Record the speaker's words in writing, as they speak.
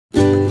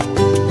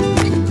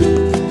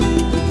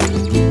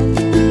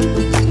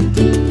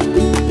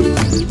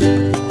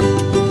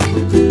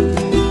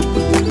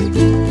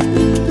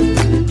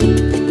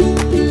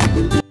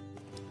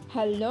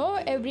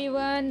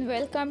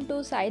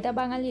সাইদা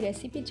বাঙালি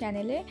recipe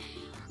চ্যানেলে।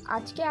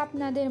 আজকে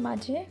আপনাদের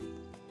মাঝে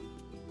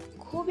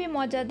খুবই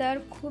মজাদার,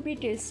 খুবই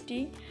টেস্টি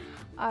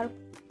আর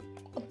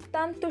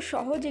অত্যন্ত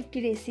সহজ একটি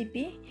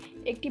রেসিপি,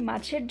 একটি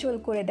মাছের ঝোল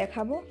করে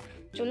দেখাবো।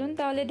 চলুন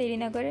তাহলে দেরি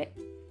না করে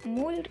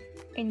মূল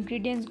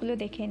ইনগ্রিডিয়েন্টসগুলো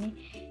দেখে নিই।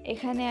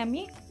 এখানে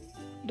আমি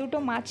দুটো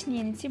মাছ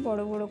নিয়ে নিয়েছি,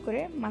 বড় বড়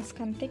করে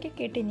মাঝখান থেকে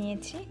কেটে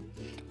নিয়েছি,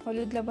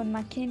 হলুদ লবণ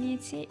মাখিয়ে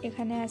নিয়েছি।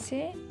 এখানে আছে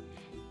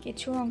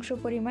কিছু অংশ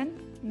পরিমাণ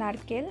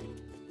নারকেল,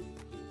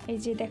 এই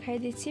যে দেখাই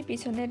দিচ্ছি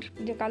পিছনের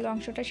যে কালো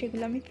অংশটা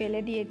সেগুলো আমি ফেলে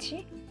দিয়েছি।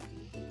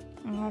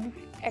 আর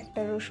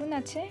একটা রসুন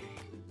আছে,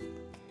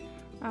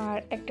 আর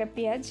একটা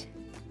পেঁয়াজ,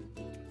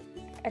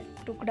 এক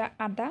টুকরা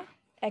আদা,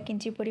 1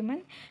 ইঞ্চি পরিমাণ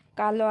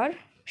কালো আর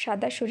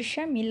সাদা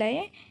সরিষা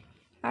মিলায়ে,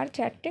 আর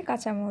 4টে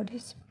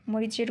কাঁচামরিচ,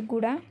 মরিচের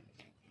গুঁড়া,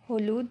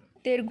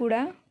 হলুদের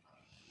গুঁড়া,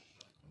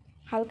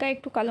 হালকা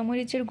একটু কালো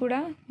মরিচের গুঁড়া,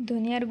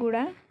 ধনিয়ার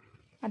গুঁড়া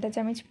আধা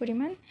চামচ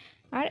পরিমাণ,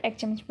 আর 1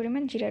 চামচ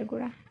পরিমাণ জিরার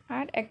গুঁড়া,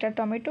 আর একটা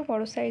টমেটো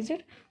বড়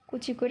সাইজের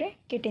কুচি করে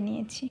কেটে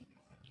নিয়েছি।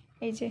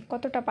 এই যে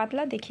কতটা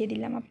পাতলা দেখিয়ে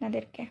দিলাম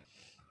আপনাদেরকে।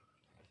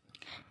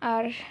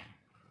 আর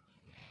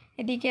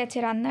এদিকে আছে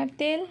রান্নার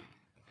তেল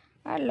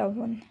আর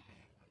লবণ।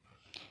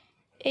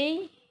 এই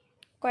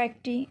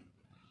কয়েকটি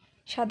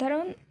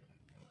সাধারণ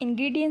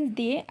ইনগ্রিডিয়েন্টস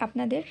দিয়ে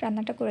আপনাদের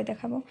রান্নাটা করে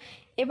দেখাবো।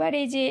 এবার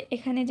এই যে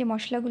এখানে যে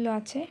মশলাগুলো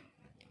আছে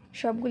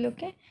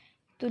সবগুলোকে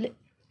তুলে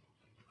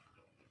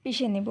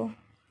পিষে নেব।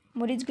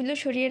 মরিচগুলো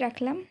সরিয়ে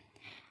রাখলাম,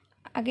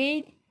 আগেই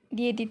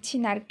দিয়ে দিচ্ছি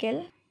নারকেল,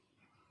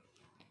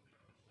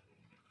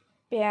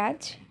 পেঁয়াজ,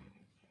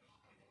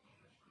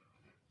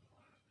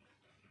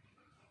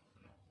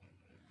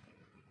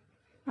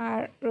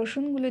 আর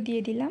রসুনগুলো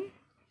দিয়ে দিলাম,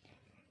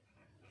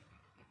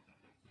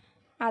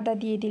 আদা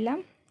দিয়ে দিলাম,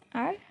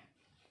 আর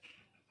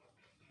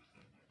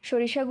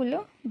সরিষাগুলো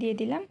দিয়ে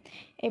দিলাম।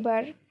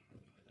 এবার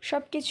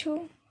সব কিছু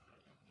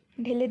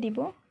ঢেলে দিব,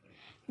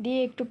 দিয়ে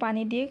একটু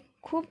পানি দিয়ে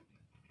খুব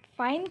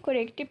ফাইন করে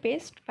একটি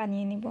পেস্ট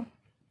বানিয়ে নিব।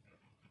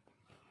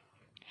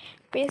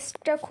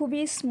 পেস্টটা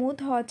খুবই স্মুথ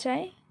হওয়া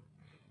চাই।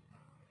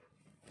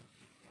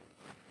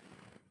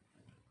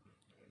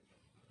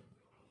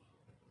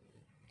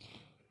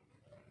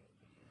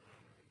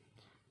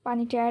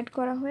 পানিটা অ্যাড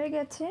করা হয়ে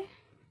গেছে,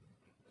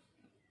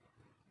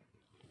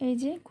 এই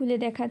যে খুলে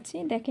দেখাচ্ছি,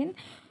 দেখেন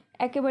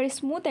একেবারে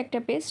স্মুথ একটা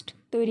পেস্ট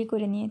তৈরি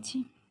করে নিয়েছি।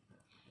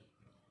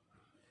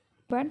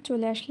 এবার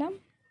চলে আসলাম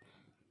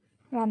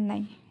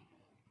রান্নায়।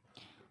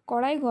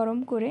 কড়াই গরম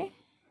করে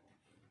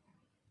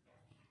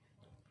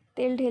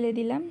তেল ঢেলে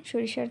দিলাম,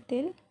 সরিষার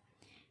তেল,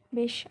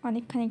 বেশ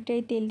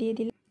অনেকখানিকটাই তেল দিয়ে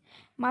দিলাম।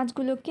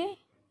 মাছগুলোকে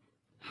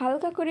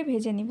হালকা করে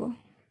ভেজে নিব।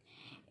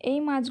 এই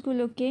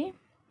মাছগুলোকে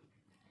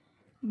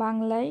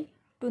বাংলায়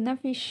টুনা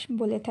ফিশ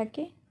বলে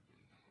থাকে,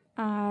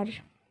 আর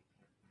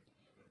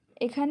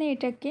এখানে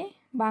এটাকে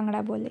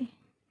বাংড়া বলে।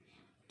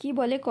 কি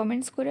বলে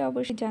কমেন্টস করে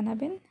অবশ্যই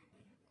জানাবেন।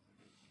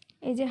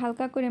 এই যে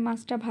হালকা করে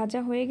মাছটা ভাজা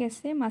হয়ে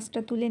গেছে, মাছটা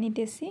তুলে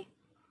নিতেছি।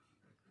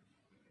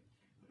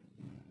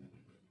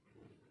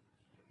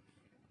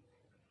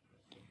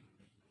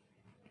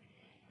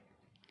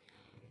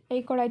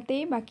 এই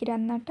কড়াইতেই বাকি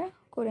রান্নাটা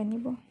করে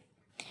নিব।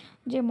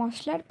 যে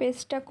মশলার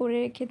পেস্টটা করে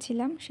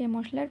রেখেছিলাম সেই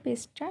মশলার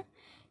পেস্টটা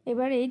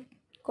এবার এই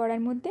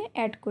কড়াইয়ের মধ্যে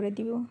অ্যাড করে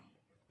দিব।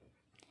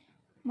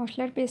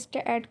 মশলার পেস্টটা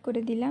অ্যাড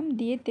করে দিলাম,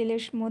 দিয়ে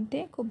তেলের মধ্যে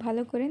খুব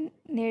ভালো করে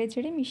নেড়ে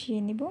চেড়ে মিশিয়ে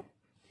নিব।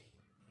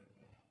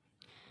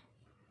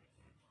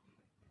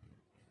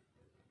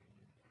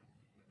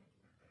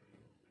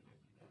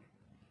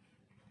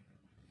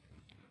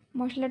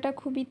 মশলাটা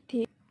খুবই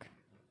ঠিক,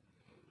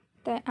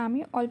 তাই আমি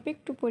অল্প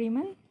একটু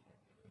পরিমাণ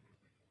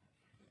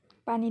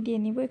পানি দিয়ে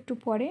নিব একটু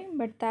পরে,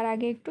 বাট তার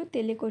আগে একটু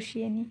তেলে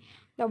কষিয়ে নিই।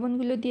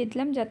 লবণগুলো দিয়ে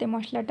দিলাম যাতে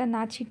মশলাটা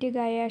না ছিটে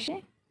গায়ে আসে।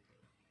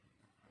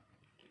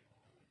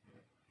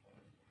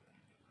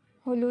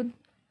 হলুদ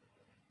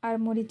আর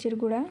মরিচের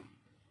গুঁড়া,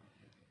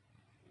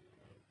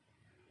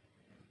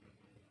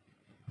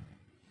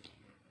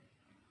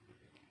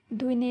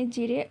 ধনে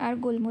জিরে আর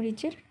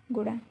গোলমরিচের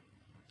গুঁড়া,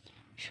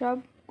 সব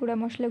গুঁড়া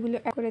মশলাগুলো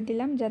অ্যাড করে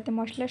দিলাম যাতে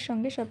মশলার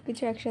সঙ্গে সব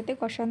কিছু একসাথে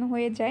কষানো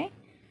হয়ে যায়।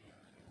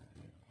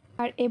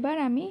 আর এবার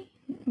আমি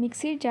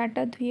মিক্সির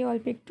জারটা ধুয়ে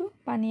অল্প একটু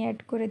পানি অ্যাড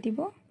করে দিব।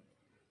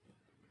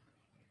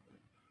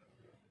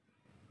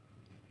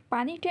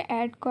 পানিটা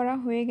অ্যাড করা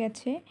হয়ে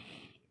গেছে,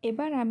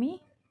 এবার আমি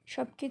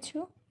সব কিছু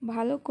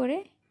ভালো করে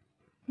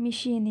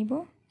মিশিয়ে নিব।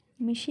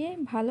 মিশিয়ে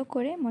ভালো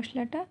করে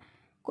মশলাটা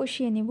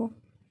কষিয়ে নিব।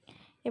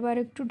 এবার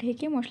একটু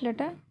ঢেকে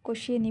মশলাটা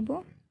কষিয়ে নিব।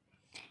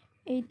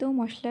 এই তো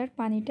মশলার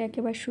পানিটা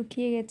একেবারে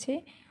শুকিয়ে গেছে,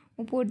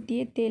 উপর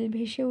দিয়ে তেল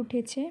ভেসে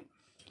উঠেছে।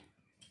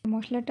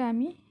 মশলাটা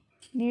আমি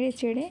নেড়ে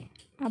চেড়ে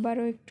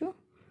আবারও একটু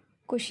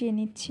কষিয়ে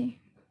নিচ্ছি।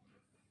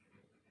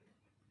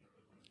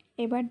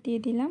 এবার দিয়ে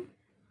দিলাম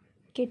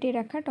কেটে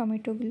রাখা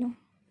টমেটোগুলো।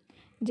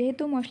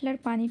 যেহেতু মশলার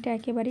পানিটা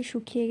একেবারে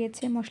শুকিয়ে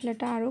গেছে,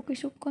 মশলাটা আরও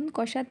কিছুক্ষণ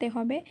কষাতে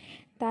হবে,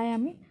 তাই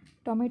আমি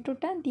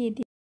টমেটোটা দিয়ে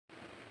দিই।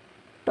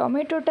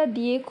 টমেটোটা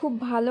দিয়ে খুব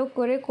ভালো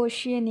করে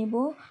কষিয়ে নিব।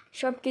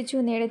 সব কিছু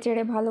নেড়ে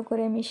চেড়ে ভালো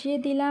করে মিশিয়ে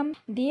দিলাম,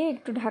 দিয়ে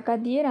একটু ঢাকা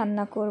দিয়ে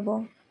রান্না করব।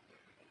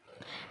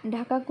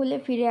 ঢাকা খুলে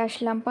ফিরে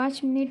আসলাম 5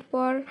 মিনিট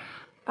পর।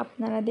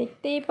 আপনারা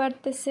দেখতেই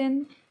পারতেছেন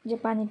যে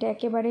পানিটা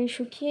একেবারেই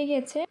শুকিয়ে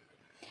গেছে।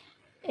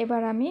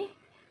 এবার আমি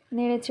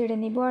নেড়ে চেড়ে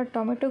নিব। আর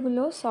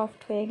টমেটোগুলো সফট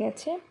হয়ে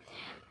গেছে।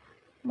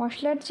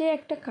 মশলার যে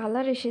একটা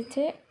কালার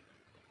এসেছে,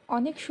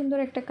 অনেক সুন্দর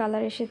একটা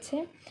কালার এসেছে,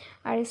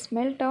 আর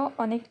স্মেলটাও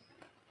অনেক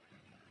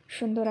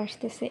সুন্দর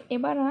আসতেছে।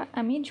 এবার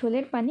আমি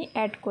ঝোলের পানি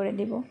অ্যাড করে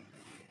দেব।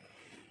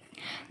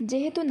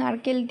 যেহেতু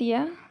নারকেল দিয়া,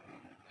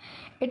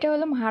 এটা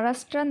হলো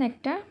মহারাষ্ট্রান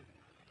একটা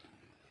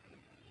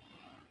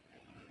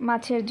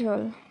মাছের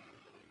ঝোল।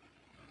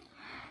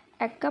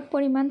 1 কাপ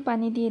পরিমাণ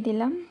পানি দিয়ে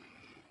দিলাম।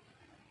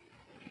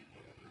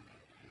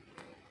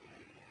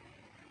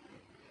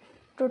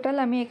 টোটাল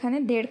আমি এখানে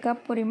 1.5 কাপ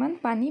পরিমাণ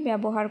পানি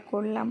ব্যবহার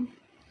করলাম।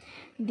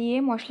 দিয়ে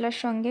মশলার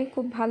সঙ্গে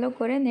খুব ভালো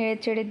করে নেড়ে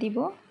চেড়ে দিব।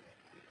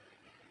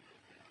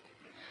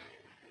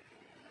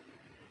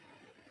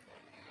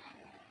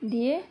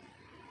 দিয়ে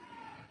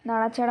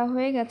নাড়াচাড়া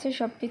হয়ে গেছে,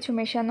 সব কিছু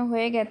মেশানো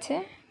হয়ে গেছে।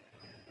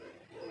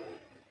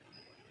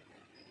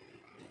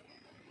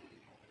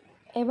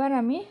 এবার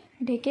আমি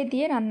ঢেকে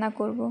দিয়ে রান্না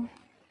করব।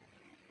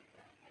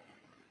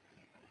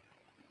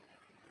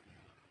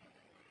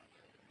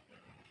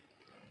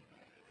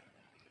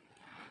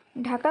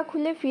 ঢাকা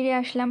খুলে ফিরে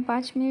আসলাম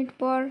 5 মিনিট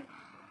পর।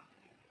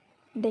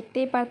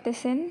 দেখতেই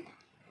পারতেছেন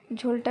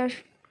ঝোলটার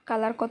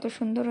কালার কত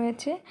সুন্দর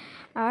হয়েছে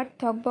আর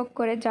থকবক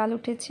করে জাল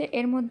উঠেছে।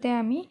 এর মধ্যে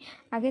আমি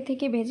আগে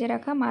থেকে ভেজে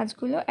রাখা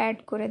মাছগুলো অ্যাড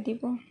করে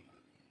দিব।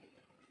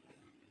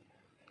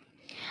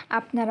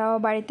 আপনারাও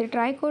বাড়িতে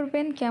ট্রাই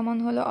করবেন, কেমন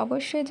হলো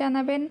অবশ্যই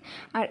জানাবেন।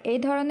 আর এই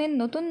ধরনের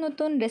নতুন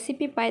নতুন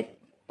রেসিপি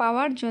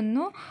পাওয়ার জন্য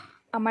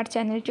আমার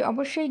চ্যানেলটি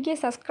অবশ্যই গিয়ে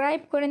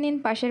সাবস্ক্রাইব করে নিন,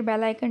 পাশের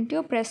বেল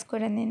আইকনটিও প্রেস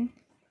করে নিন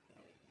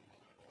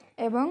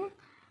এবং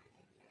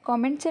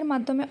কমেন্টসের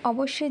মাধ্যমে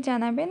অবশ্যই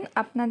জানাবেন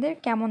আপনাদের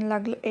কেমন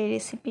লাগলো এই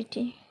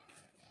রেসিপিটি।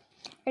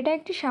 এটা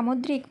একটি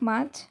সামুদ্রিক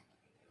মাছ,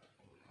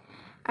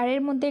 আর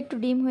এর মধ্যে একটু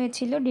ডিম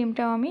হয়েছিল,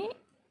 ডিমটাও আমি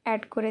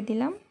অ্যাড করে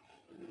দিলাম।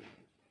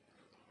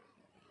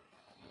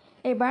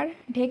 এবার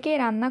ঢেকে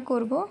রান্না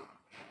করব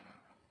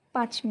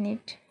 5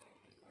 মিনিট।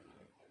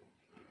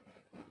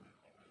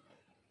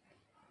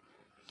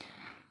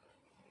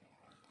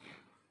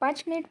 পাঁচ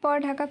মিনিট পর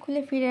ঢাকা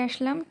খুলে ফিরে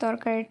আসলাম।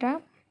 তরকারিটা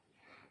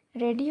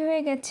রেডি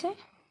হয়ে গেছে।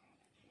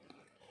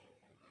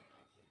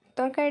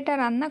 তরকারিটা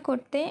রান্না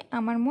করতে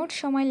আমার মোট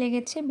সময়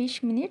লেগেছে 20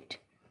 মিনিট।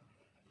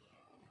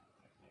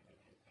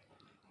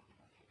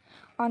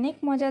 অনেক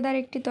মজাদার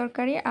একটি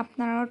তরকারি,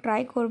 আপনারাও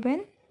ট্রাই করবেন।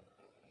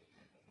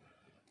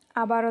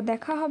 আবারও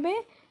দেখা হবে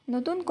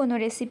নতুন কোনো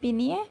রেসিপি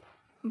নিয়ে।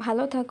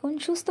 ভালো থাকুন,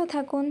 সুস্থ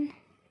থাকুন।